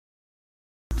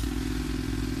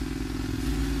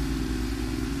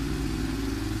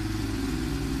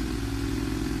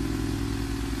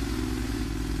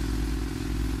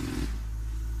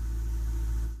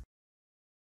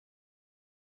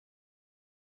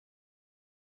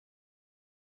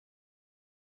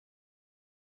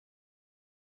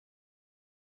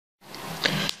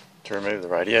To remove the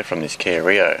radio from this Kia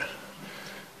Rio,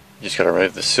 you just got to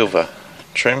remove the silver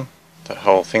trim, the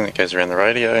whole thing that goes around the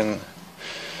radio and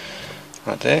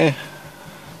right there.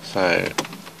 So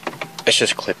it's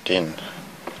just clipped in.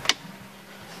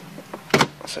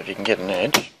 So if you can get an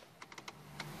edge,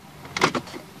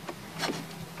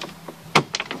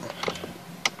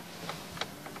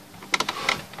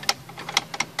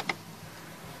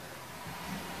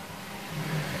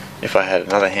 if I had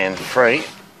another hand free,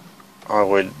 I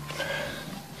would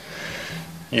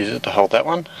use it to hold that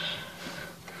one.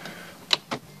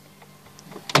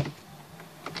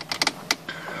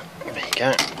 There you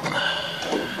go.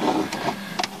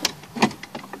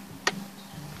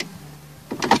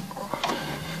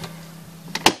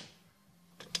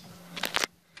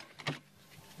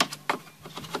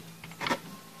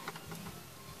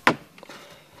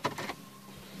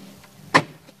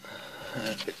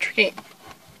 That's a bit tricky.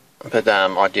 But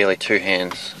ideally two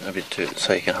hands,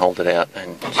 so you can hold it out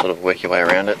and sort of work your way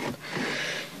around it,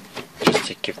 just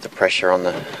to give the pressure on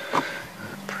the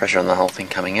whole thing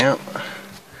coming out.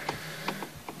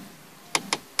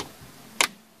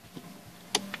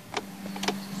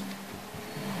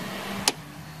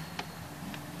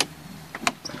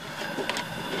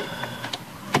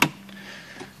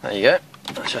 There you go.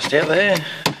 That's just out there.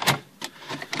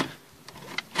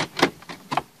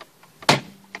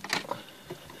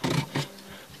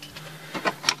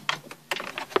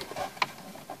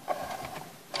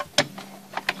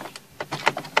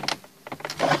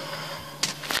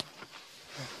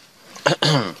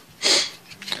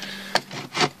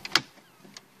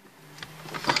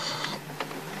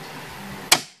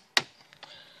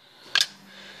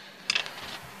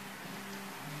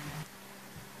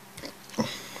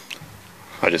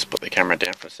 I just put the camera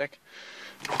down for a sec.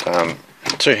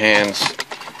 Two hands,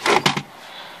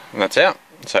 and that's out.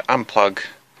 So unplug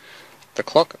the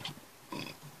clock,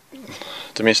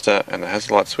 demister, and the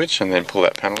hazard light switch, and then pull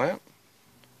that panel out.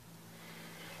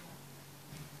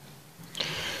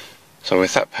 So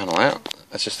with that panel out,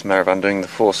 it's just a matter of undoing the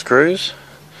 4 screws.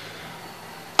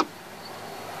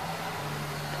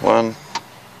 1,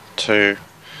 2,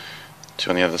 2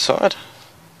 on the other side.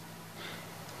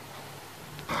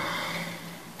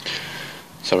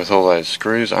 So with all those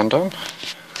screws undone,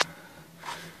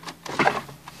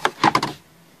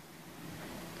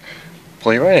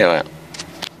 pull your radio out.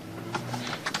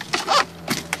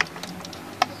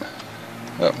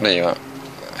 Oh, there you are.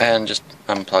 And just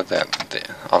unplug that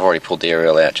there. I've already pulled the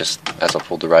aerial out just as I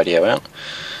pulled the radio out.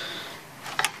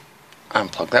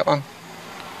 Unplug that one.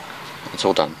 It's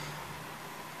all done.